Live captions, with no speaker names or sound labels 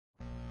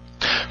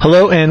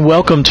Hello and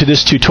welcome to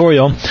this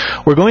tutorial.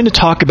 We're going to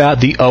talk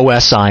about the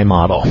OSI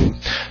model.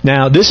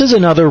 Now, this is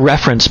another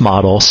reference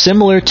model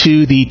similar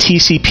to the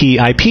TCP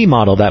IP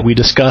model that we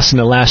discussed in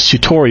the last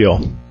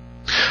tutorial.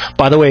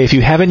 By the way, if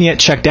you haven't yet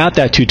checked out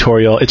that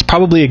tutorial, it's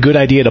probably a good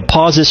idea to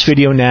pause this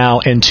video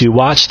now and to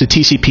watch the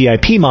TCP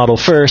IP model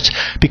first,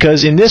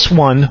 because in this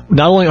one,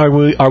 not only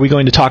are we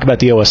going to talk about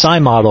the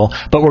OSI model,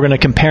 but we're going to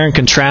compare and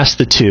contrast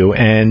the two,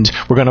 and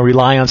we're going to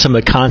rely on some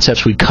of the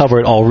concepts we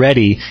covered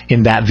already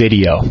in that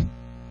video.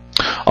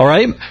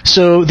 Alright,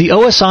 so the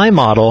OSI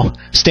model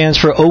stands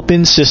for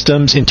Open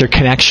Systems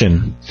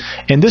Interconnection,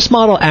 and this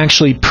model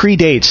actually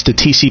predates the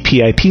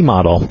TCP IP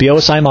model. The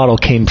OSI model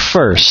came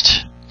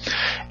first.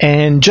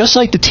 And just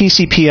like the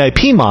TCP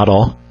IP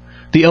model,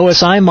 the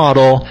OSI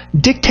model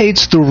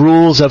dictates the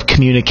rules of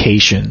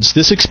communications.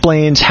 This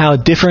explains how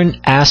different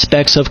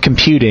aspects of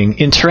computing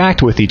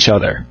interact with each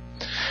other.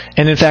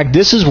 And in fact,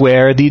 this is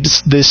where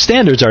the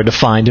standards are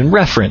defined and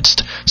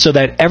referenced, so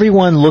that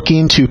everyone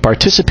looking to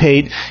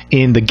participate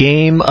in the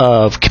game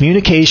of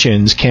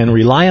communications can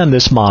rely on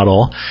this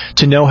model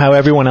to know how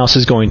everyone else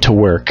is going to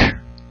work.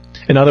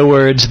 In other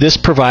words, this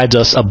provides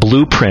us a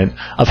blueprint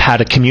of how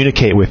to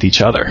communicate with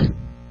each other.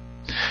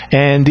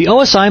 And the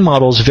OSI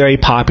model is very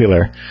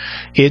popular.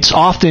 It's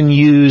often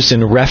used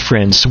and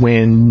referenced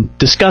when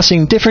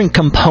discussing different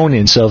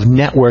components of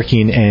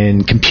networking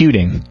and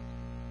computing.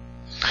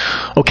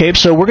 Okay,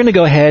 so we're going to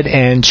go ahead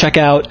and check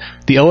out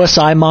the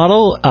OSI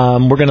model.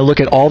 We're going to look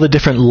at all the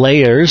different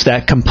layers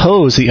that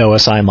compose the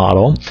OSI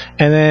model,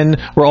 and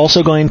then we're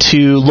also going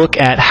to look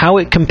at how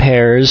it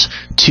compares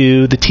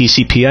to the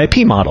TCP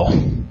IP model.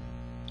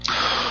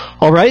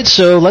 Alright,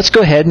 so let's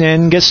go ahead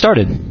and get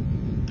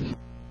started.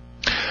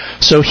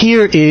 So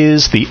here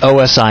is the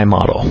OSI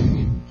model.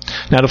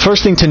 Now, the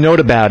first thing to note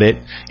about it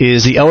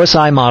is the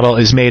OSI model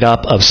is made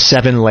up of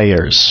 7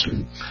 layers.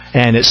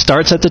 And it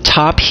starts at the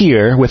top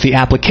here with the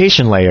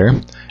application layer,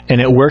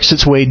 and it works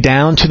its way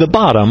down to the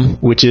bottom,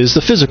 which is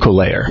the physical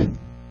layer.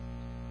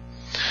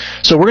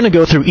 So we're going to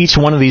go through each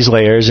one of these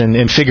layers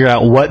and figure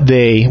out what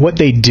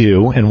they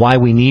do and why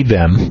we need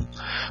them.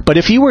 But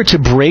if you were to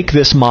break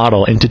this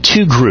model into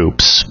 2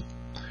 groups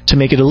to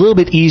make it a little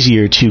bit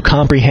easier to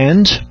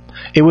comprehend,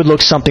 it would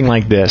look something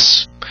like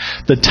this.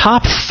 The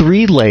top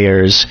 3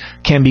 layers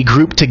can be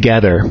grouped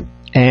together,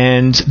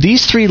 and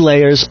these 3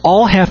 layers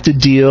all have to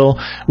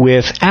deal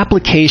with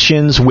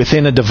applications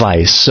within a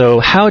device. So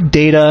how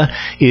data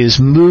is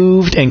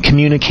moved and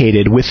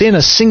communicated within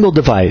a single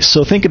device.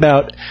 So think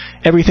about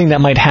everything that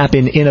might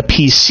happen in a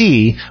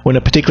PC when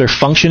a particular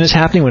function is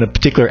happening, when a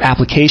particular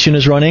application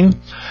is running.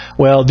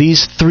 Well,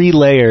 these 3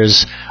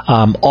 layers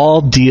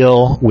all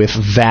deal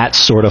with that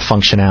sort of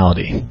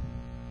functionality.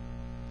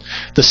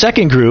 The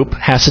second group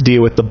has to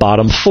deal with the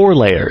bottom 4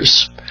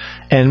 layers.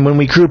 And when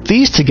we group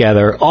these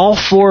together, all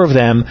 4 of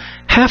them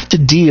have to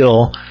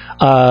deal,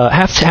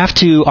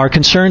 are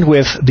concerned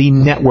with the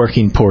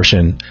networking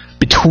portion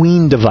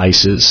between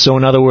devices. So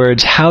in other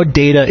words, how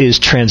data is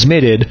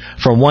transmitted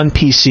from one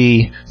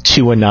PC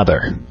to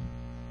another.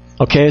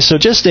 Okay, so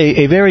just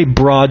a very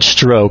broad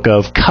stroke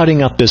of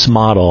cutting up this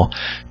model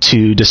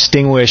to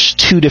distinguish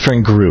 2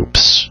 different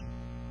groups.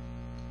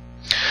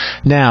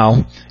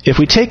 Now, if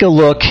we take a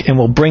look and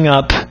we'll bring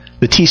up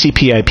the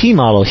TCP IP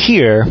model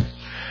here,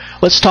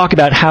 let's talk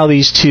about how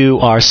these two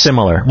are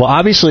similar. Well,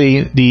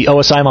 obviously, the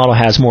OSI model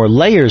has more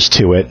layers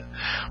to it,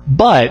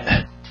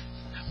 but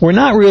we're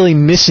not really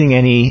missing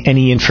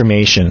any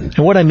information.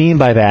 And what I mean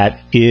by that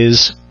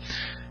is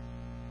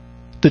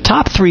the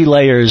top 3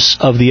 layers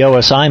of the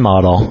OSI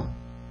model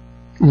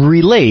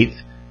relate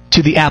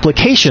to the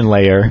application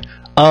layer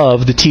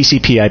of the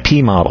TCP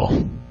IP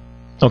model.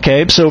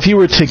 Okay, so if you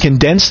were to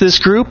condense this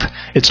group,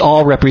 it's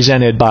all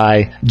represented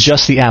by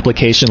just the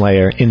application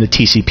layer in the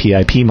TCP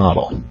IP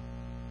model.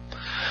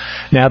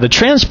 Now, the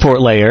transport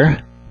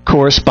layer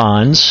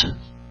corresponds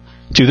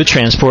to the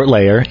transport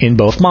layer in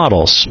both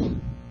models.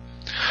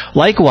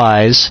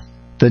 Likewise,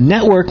 the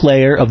network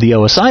layer of the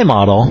OSI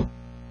model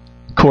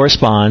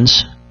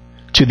corresponds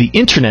to the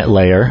internet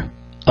layer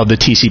of the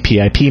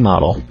TCP IP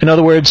model. In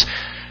other words,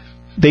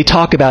 they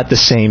talk about the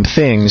same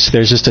things,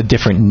 there's just a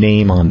different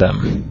name on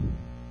them.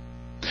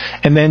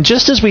 And then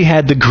just as we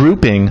had the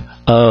grouping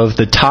of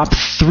the top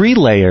 3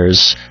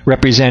 layers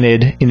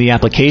represented in the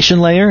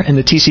application layer in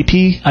the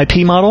TCP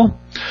IP model,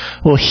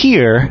 well,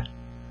 here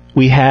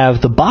we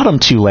have the bottom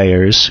 2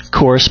 layers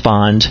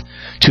correspond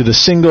to the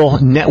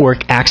single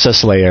network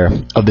access layer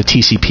of the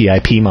TCP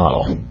IP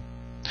model.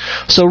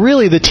 So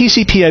really, the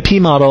TCP IP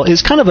model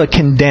is kind of a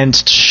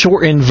condensed,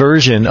 shortened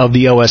version of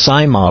the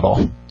OSI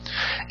model.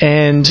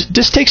 And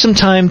just take some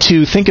time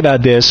to think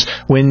about this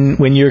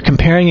when you're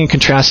comparing and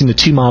contrasting the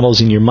 2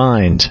 models in your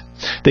mind.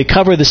 They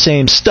cover the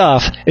same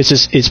stuff, it's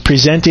just it's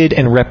presented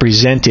and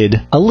represented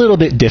a little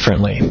bit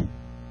differently.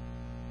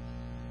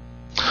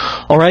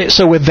 Alright,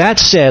 so with that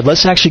said,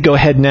 let's actually go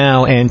ahead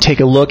now and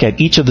take a look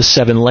at each of the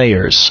 7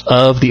 layers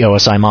of the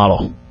OSI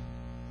model.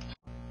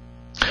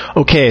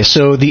 Okay,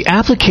 so the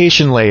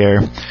application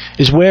layer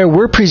is where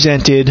we're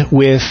presented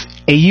with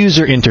a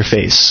user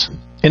interface.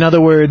 In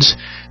other words,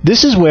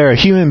 this is where a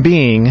human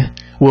being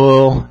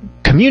will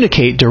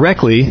communicate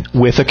directly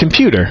with a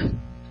computer.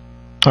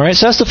 All right,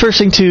 so that's the first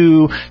thing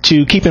to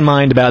keep in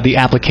mind about the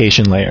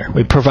application layer.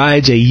 It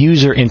provides a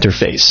user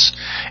interface.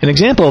 An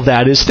example of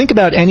that is, think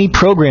about any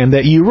program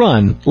that you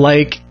run,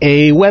 like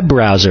a web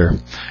browser,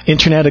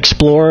 Internet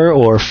Explorer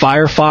or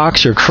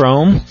Firefox or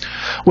Chrome.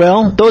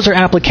 Well, those are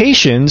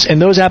applications,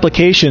 and those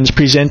applications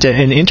present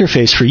an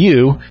interface for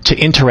you to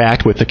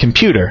interact with the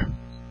computer.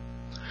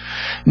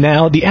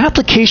 Now, the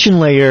application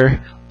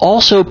layer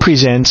also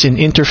presents an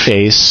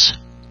interface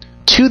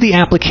to the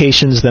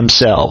applications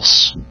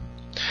themselves.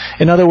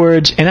 In other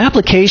words, an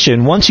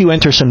application, once you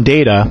enter some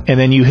data and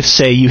then you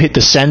hit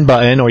the send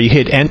button or you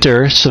hit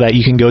enter so that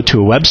you can go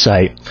to a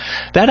website,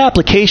 that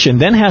application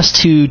then has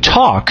to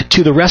talk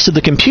to the rest of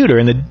the computer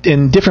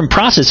in different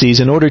processes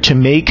in order to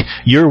make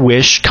your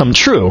wish come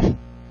true.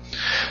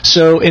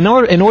 So in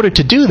order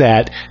to do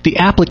that, the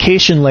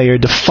application layer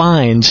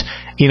defines,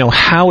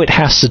 how it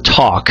has to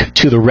talk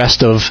to the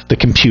rest of the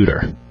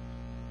computer.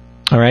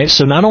 All right,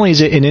 so not only is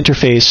it an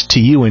interface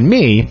to you and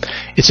me,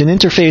 it's an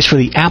interface for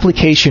the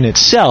application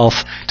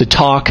itself to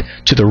talk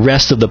to the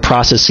rest of the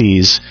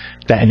processes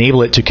that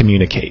enable it to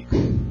communicate.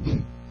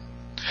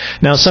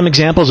 Now, some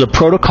examples of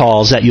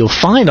protocols that you'll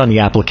find on the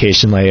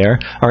application layer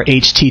are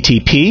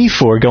HTTP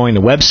for going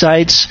to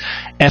websites,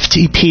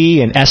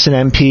 FTP and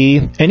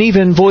SNMP, and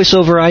even voice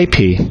over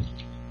IP.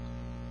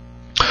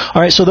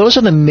 All right, so those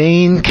are the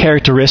main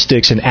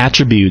characteristics and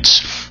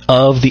attributes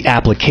of the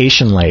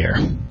application layer.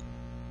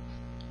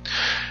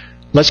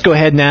 Let's go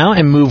ahead now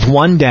and move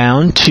one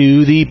down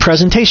to the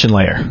presentation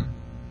layer.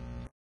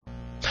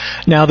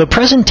 Now, the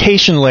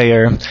presentation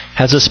layer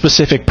has a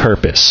specific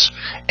purpose,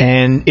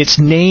 and its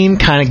name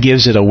kind of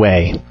gives it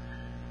away.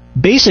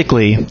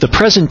 Basically, the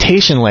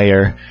presentation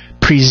layer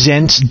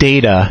presents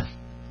data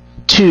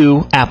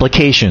to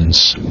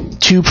applications,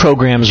 to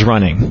programs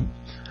running.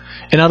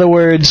 In other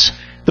words,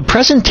 the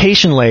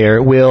presentation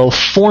layer will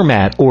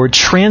format or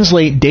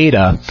translate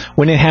data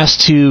when it has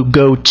to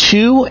go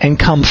to and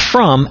come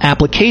from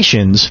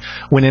applications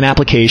when an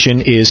application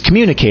is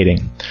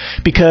communicating.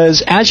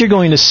 Because as you're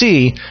going to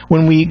see,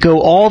 when we go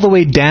all the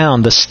way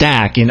down the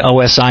stack in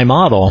OSI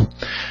Model,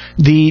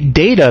 the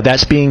data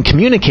that's being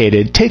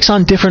communicated takes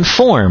on different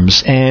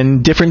forms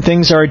and different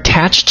things are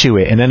attached to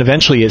it, and then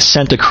eventually it's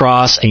sent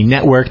across a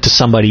network to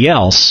somebody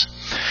else.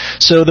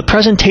 So the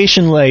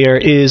presentation layer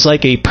is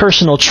like a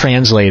personal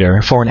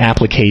translator for an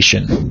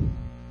application.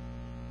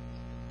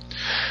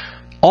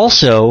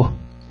 Also,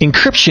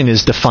 encryption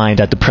is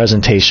defined at the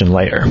presentation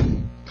layer.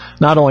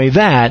 Not only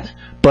that,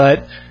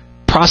 but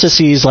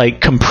processes like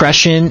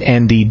compression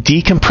and the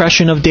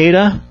decompression of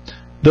data,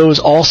 those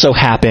also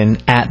happen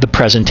at the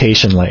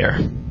presentation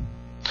layer.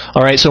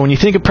 All right, so when you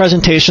think of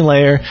presentation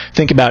layer,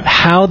 think about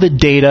how the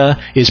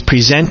data is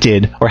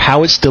presented or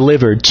how it's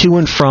delivered to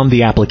and from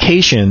the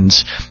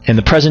applications, and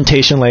the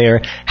presentation layer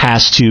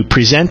has to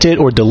present it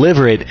or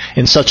deliver it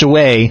in such a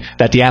way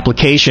that the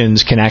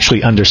applications can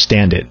actually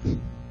understand it.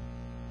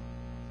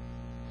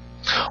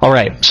 All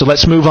right, so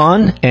let's move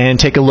on and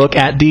take a look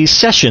at the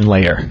session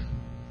layer.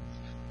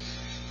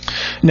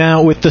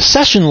 Now, with the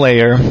session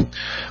layer,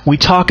 we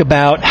talk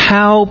about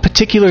how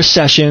particular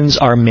sessions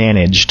are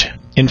managed.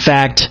 In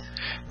fact,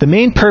 the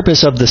main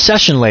purpose of the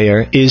session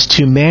layer is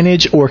to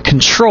manage or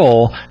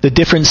control the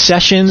different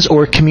sessions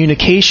or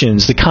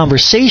communications, the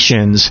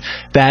conversations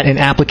that an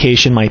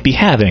application might be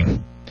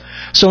having.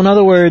 So in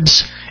other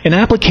words, an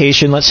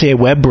application, let's say a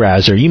web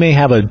browser, you may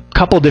have a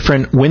couple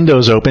different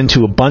windows open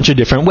to a bunch of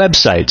different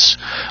websites.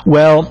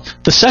 Well,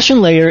 the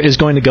session layer is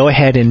going to go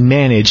ahead and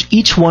manage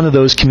each one of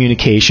those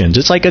communications.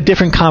 It's like a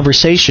different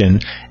conversation,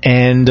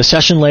 and the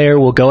session layer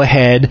will go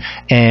ahead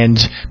and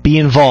be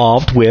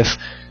involved with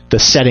the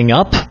setting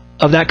up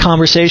of that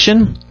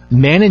conversation,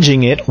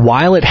 managing it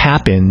while it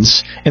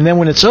happens, and then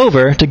when it's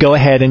over, to go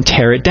ahead and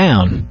tear it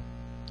down.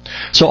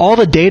 So all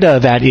the data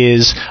that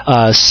is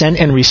sent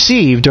and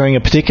received during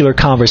a particular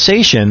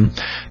conversation,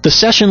 the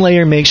session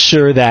layer makes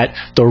sure that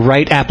the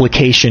right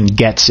application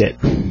gets it.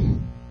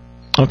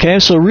 Okay,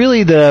 so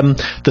really the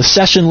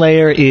session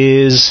layer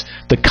is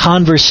the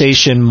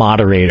conversation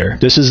moderator.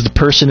 This is the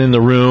person in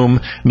the room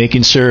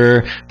making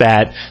sure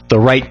that the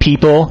right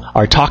people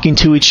are talking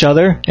to each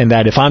other, and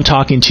that if I'm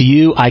talking to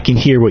you, I can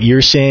hear what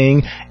you're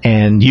saying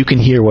and you can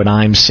hear what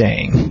I'm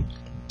saying.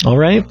 All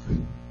right?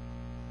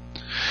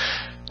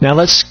 Now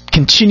let's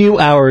continue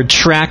our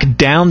track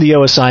down the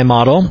OSI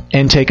model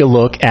and take a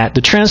look at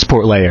the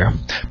transport layer.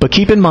 But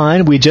keep in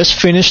mind, we just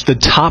finished the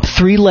top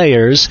 3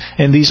 layers,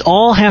 and these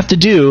all have to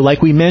do,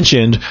 like we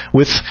mentioned,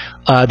 with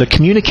the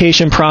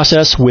communication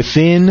process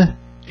within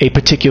a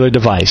particular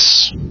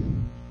device.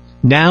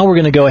 Now we're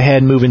going to go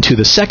ahead and move into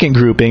the second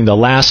grouping, the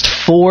last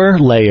 4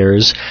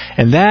 layers,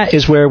 and that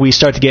is where we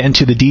start to get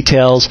into the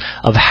details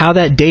of how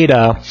that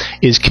data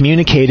is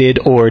communicated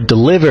or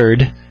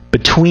delivered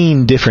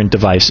between different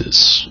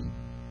devices.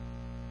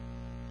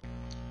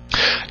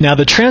 Now,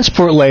 the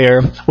transport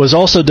layer was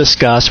also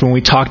discussed when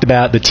we talked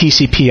about the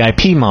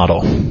TCP/IP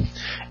model.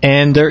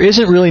 And there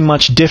isn't really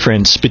much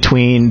difference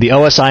between the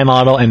OSI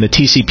model and the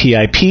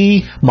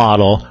TCP/IP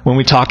model when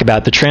we talk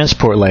about the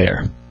transport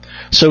layer.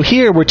 So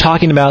here we're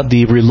talking about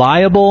the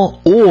reliable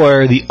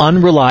or the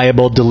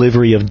unreliable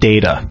delivery of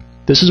data.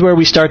 This is where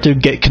we start to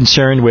get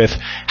concerned with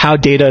how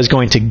data is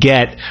going to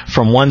get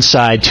from one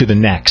side to the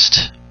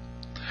next.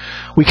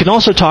 We can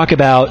also talk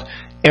about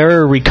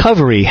error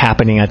recovery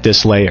happening at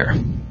this layer.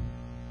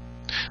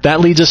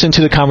 That leads us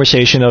into the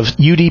conversation of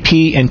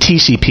UDP and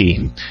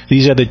TCP.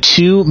 These are the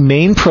two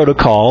main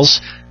protocols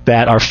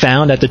that are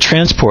found at the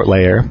transport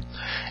layer.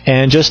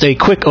 And just a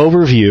quick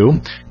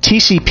overview,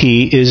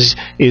 TCP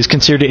is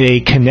considered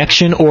a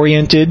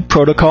connection-oriented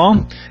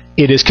protocol.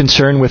 It is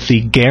concerned with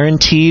the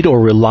guaranteed or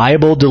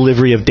reliable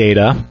delivery of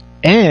data,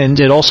 and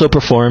it also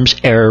performs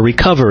error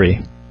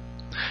recovery.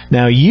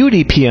 Now,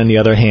 UDP, on the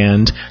other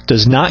hand,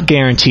 does not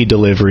guarantee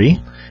delivery.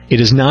 It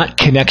is not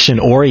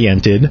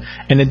connection-oriented,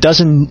 and it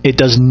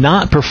does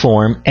not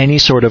perform any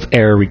sort of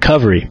error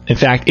recovery. In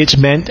fact, it's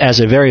meant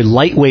as a very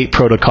lightweight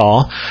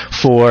protocol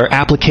for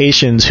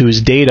applications whose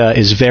data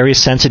is very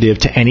sensitive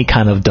to any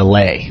kind of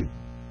delay.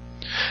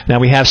 Now,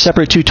 we have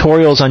separate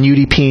tutorials on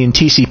UDP and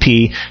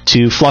TCP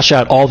to flush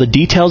out all the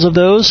details of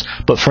those,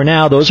 but for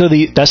now, that's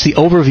the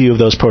overview of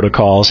those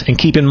protocols. And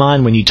keep in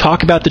mind, when you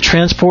talk about the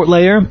transport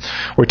layer,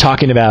 we're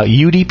talking about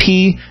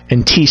UDP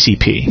and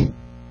TCP.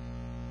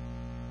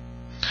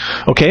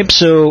 Okay,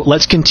 so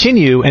let's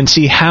continue and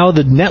see how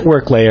the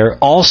network layer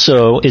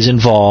also is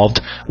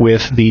involved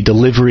with the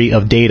delivery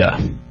of data.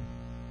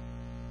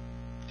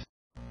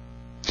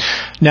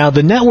 Now,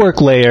 the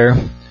network layer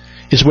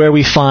is where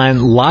we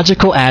find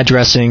logical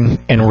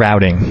addressing and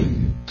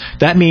routing.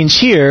 That means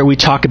here we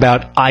talk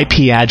about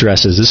IP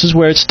addresses. This is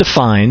where it's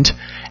defined.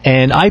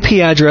 And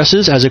IP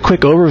addresses, as a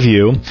quick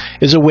overview,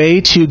 is a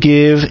way to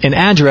give an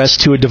address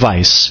to a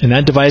device. And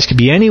that device could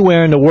be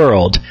anywhere in the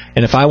world.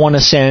 And if I want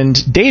to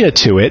send data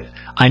to it,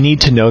 I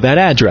need to know that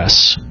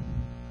address.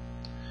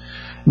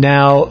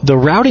 Now, the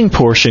routing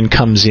portion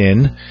comes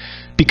in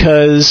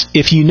because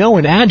if you know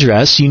an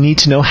address, you need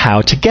to know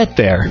how to get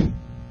there.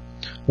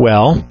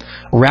 Well,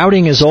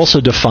 routing is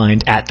also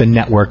defined at the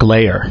network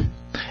layer.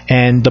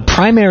 And the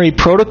primary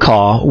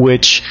protocol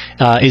which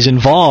is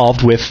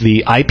involved with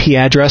the IP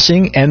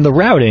addressing and the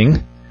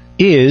routing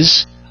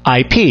is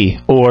IP,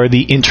 or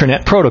the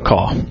Internet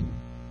Protocol.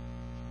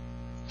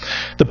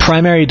 The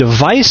primary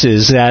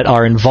devices that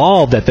are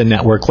involved at the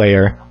network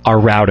layer are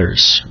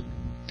routers.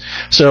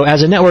 So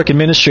as a network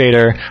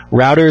administrator,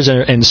 routers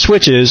and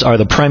switches are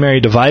the primary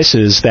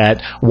devices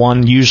that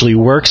one usually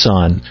works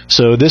on.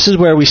 So this is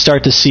where we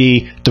start to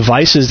see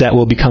devices that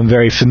we'll become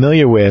very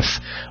familiar with,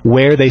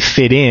 where they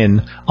fit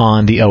in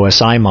on the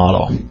OSI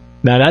model.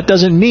 Now, that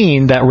doesn't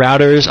mean that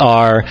routers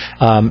are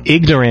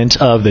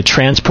ignorant of the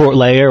transport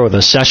layer or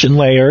the session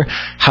layer,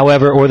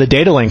 however, or the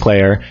data link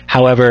layer.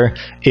 However,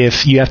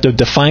 if you have to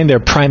define their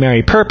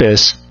primary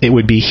purpose, it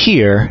would be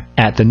here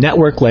at the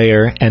network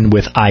layer and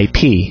with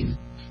IP.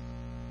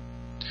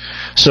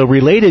 So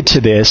related to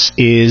this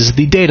is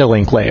the data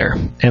link layer,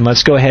 and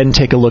let's go ahead and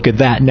take a look at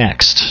that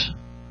next.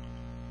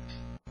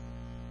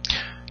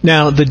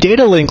 Now, the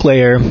data link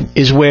layer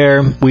is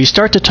where we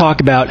start to talk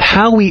about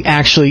how we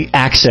actually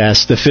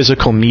access the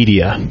physical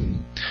media.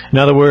 In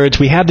other words,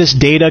 we have this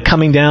data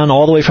coming down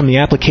all the way from the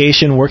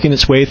application, working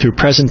its way through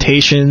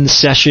presentation,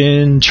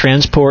 session,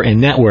 transport, and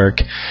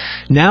network.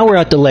 Now we're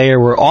at the layer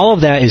where all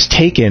of that is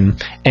taken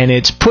and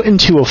it's put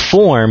into a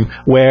form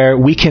where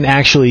we can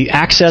actually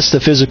access the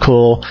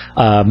physical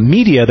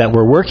media that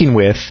we're working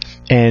with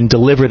and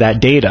deliver that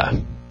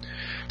data.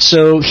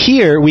 So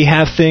here we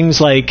have things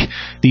like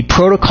the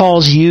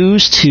protocols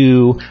used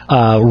to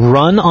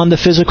run on the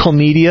physical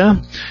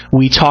media.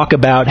 We talk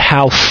about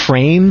how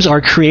frames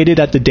are created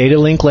at the data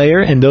link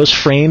layer, and those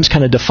frames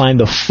kind of define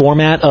the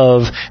format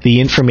of the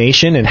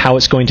information and how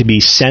it's going to be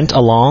sent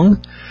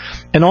along.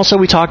 And also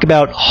we talk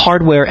about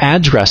hardware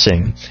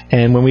addressing.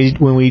 And when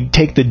we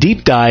take the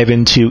deep dive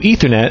into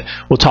Ethernet,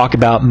 we'll talk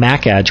about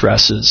MAC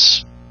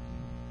addresses.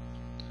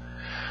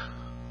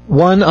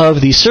 One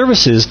of the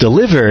services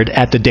delivered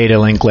at the data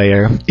link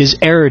layer is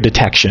error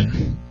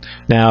detection.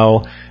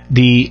 Now,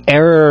 the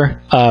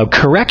error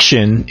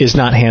correction is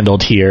not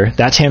handled here.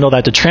 That's handled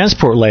at the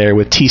transport layer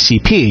with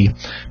TCP.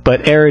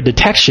 But error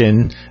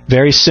detection,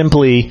 very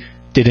simply,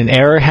 did an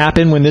error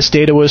happen when this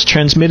data was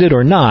transmitted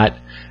or not?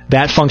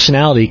 That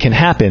functionality can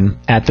happen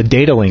at the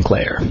data link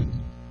layer.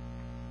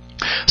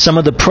 Some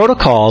of the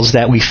protocols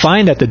that we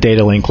find at the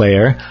data link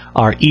layer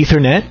are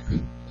Ethernet,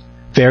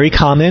 very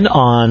common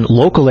on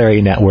local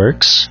area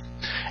networks.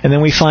 And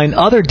then we find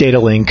other data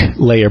link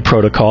layer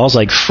protocols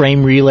like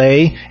frame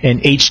relay and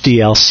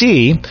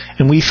HDLC,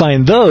 and we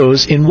find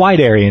those in wide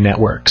area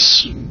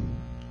networks.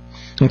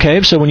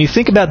 Okay, so when you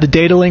think about the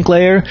data link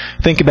layer,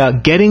 think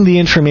about getting the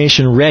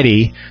information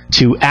ready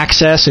to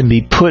access and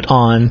be put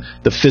on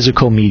the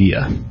physical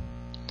media.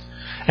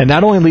 And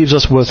that only leaves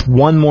us with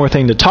one more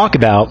thing to talk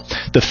about,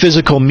 the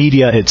physical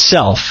media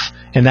itself,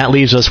 and that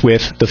leaves us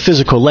with the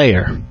physical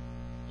layer.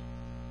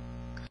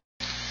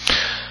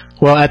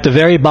 Well, at the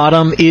very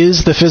bottom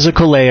is the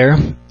physical layer,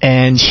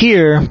 and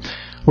here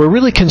we're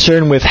really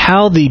concerned with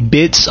how the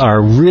bits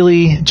are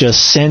really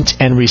just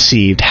sent and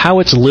received, how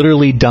it's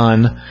literally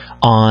done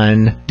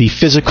on the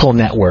physical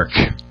network.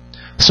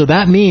 So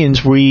that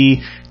means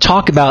we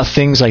talk about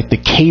things like the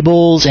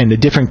cables and the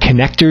different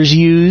connectors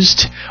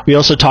used. We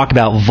also talk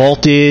about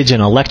voltage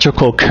and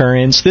electrical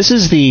currents. This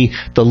is the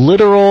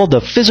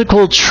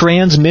physical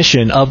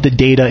transmission of the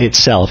data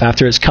itself.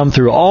 After it's come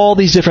through all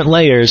these different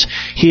layers,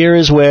 here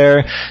is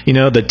where,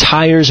 the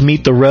tires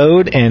meet the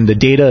road and the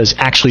data is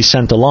actually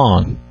sent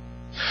along.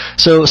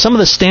 So some of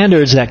the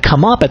standards that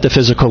come up at the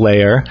physical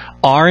layer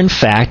are in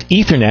fact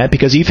Ethernet,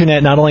 because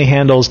Ethernet not only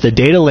handles the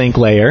data link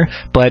layer,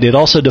 but it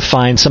also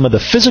defines some of the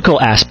physical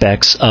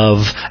aspects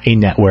of a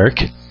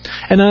network.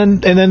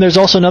 And then there's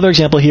also another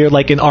example here,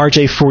 like an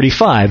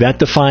RJ45, that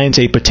defines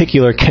a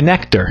particular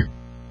connector.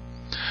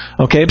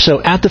 Okay,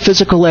 so at the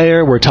physical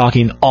layer, we're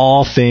talking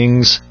all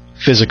things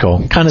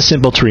physical. Kind of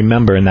simple to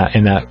remember in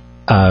that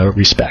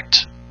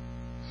respect.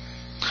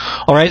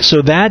 All right,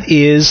 so that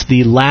is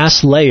the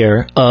last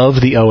layer of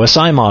the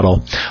OSI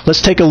model.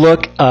 Let's take a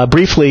look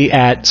briefly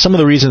at some of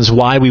the reasons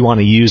why we want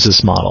to use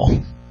this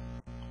model.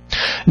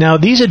 Now,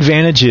 these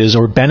advantages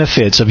or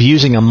benefits of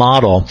using a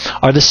model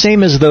are the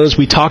same as those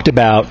we talked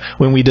about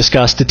when we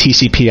discussed the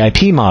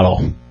TCP/IP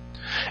model.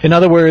 In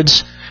other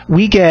words,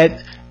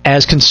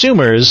 as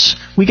consumers,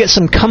 we get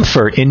some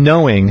comfort in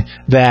knowing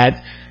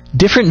that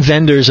different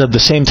vendors of the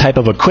same type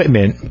of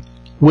equipment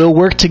will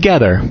work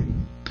together.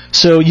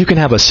 So you can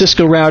have a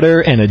Cisco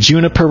router and a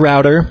Juniper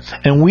router,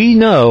 and we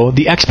know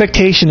the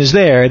expectation is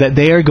there that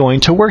they are going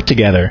to work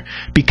together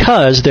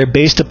because they're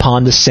based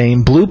upon the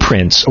same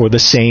blueprints or the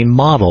same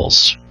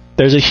models.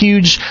 There's a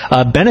huge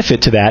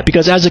benefit to that,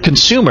 because as a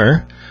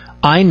consumer,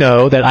 I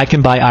know that I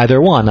can buy either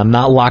one. I'm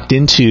not locked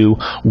into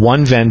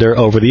one vendor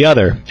over the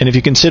other. And if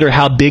you consider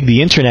how big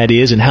the internet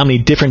is and how many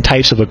different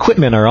types of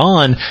equipment are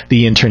on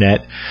the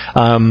internet,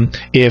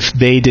 if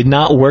they did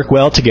not work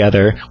well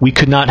together, we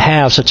could not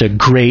have such a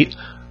great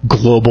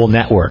global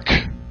network.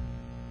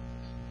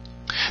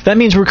 That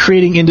means we're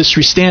creating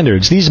industry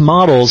standards. These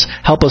models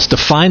help us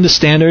define the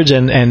standards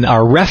and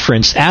are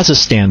referenced as a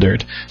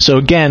standard. So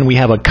again, we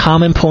have a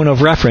common point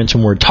of reference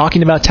when we're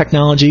talking about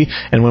technology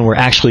and when we're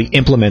actually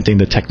implementing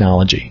the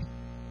technology.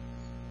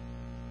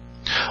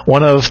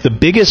 One of the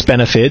biggest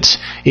benefits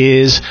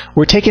is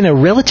we're taking a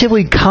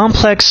relatively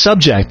complex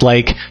subject,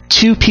 like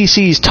two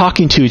PCs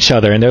talking to each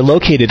other and they're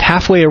located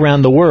halfway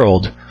around the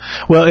world.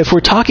 Well, if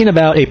we're talking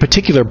about a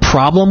particular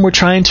problem we're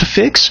trying to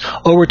fix,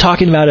 or we're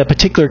talking about a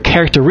particular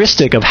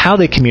characteristic of how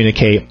they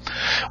communicate,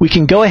 we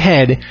can go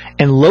ahead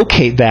and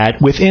locate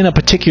that within a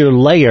particular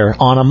layer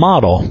on a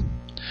model.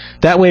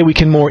 That way we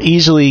can more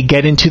easily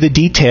get into the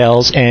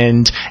details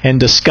and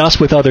discuss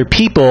with other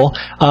people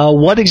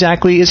what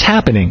exactly is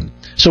happening.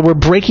 So we're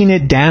breaking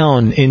it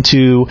down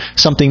into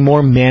something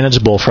more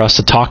manageable for us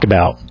to talk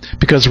about.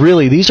 Because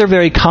really, these are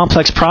very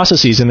complex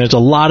processes, and there's a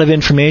lot of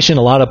information,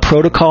 a lot of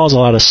protocols, a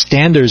lot of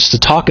standards to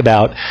talk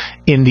about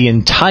in the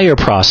entire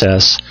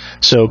process.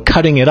 So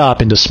cutting it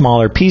up into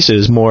smaller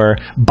pieces, more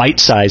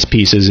bite-sized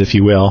pieces, if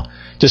you will,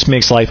 just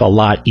makes life a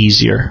lot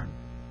easier.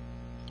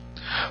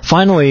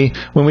 Finally,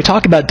 when we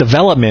talk about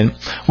development,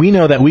 we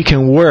know that we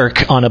can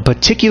work on a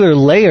particular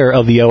layer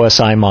of the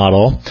OSI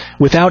model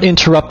without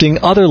interrupting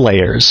other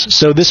layers.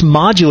 So this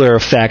modular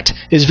effect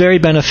is very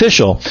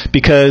beneficial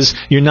because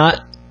you're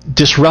not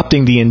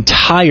disrupting the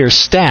entire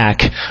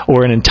stack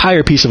or an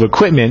entire piece of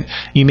equipment.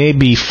 You may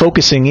be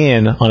focusing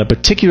in on a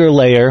particular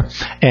layer,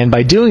 and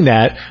by doing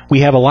that,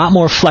 we have a lot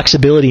more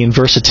flexibility and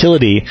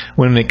versatility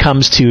when it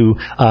comes to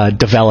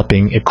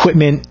developing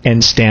equipment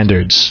and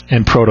standards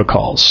and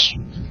protocols.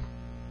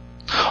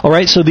 All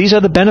right, so these are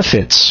the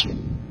benefits.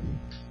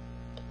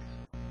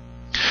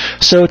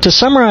 So to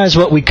summarize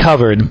what we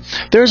covered,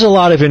 there's a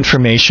lot of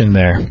information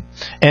there.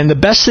 And the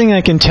best thing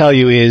I can tell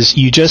you is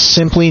you just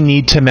simply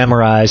need to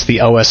memorize the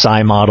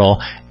OSI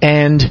model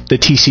and the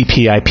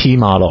TCP/IP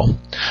model.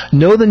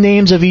 Know the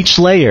names of each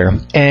layer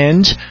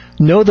and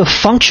know the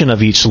function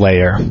of each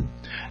layer.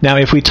 Now,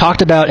 if we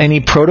talked about any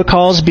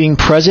protocols being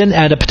present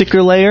at a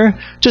particular layer,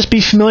 just be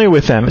familiar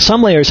with them.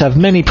 Some layers have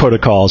many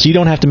protocols. You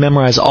don't have to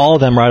memorize all of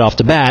them right off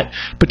the bat,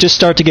 but just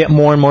start to get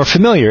more and more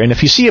familiar. And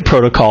if you see a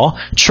protocol,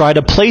 try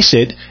to place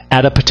it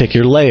at a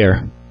particular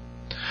layer.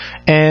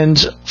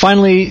 And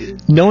finally,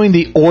 knowing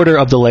the order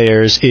of the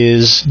layers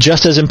is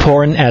just as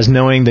important as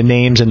knowing the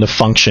names and the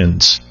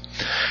functions.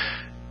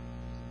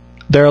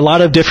 There are a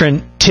lot of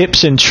different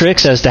tips and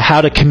tricks as to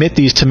how to commit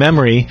these to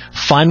memory.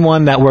 Find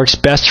one that works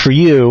best for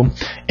you.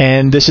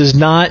 And this is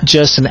not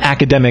just an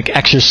academic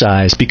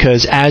exercise,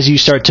 because as you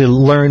start to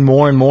learn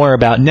more and more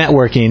about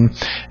networking,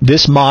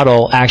 this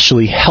model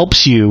actually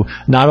helps you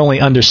not only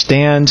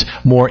understand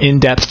more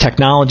in-depth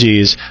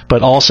technologies,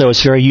 but also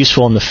it's very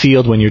useful in the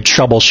field when you're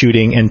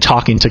troubleshooting and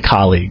talking to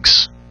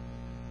colleagues.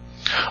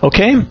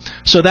 Okay,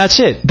 so that's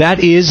it.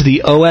 That is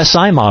the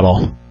OSI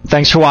model.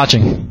 Thanks for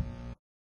watching.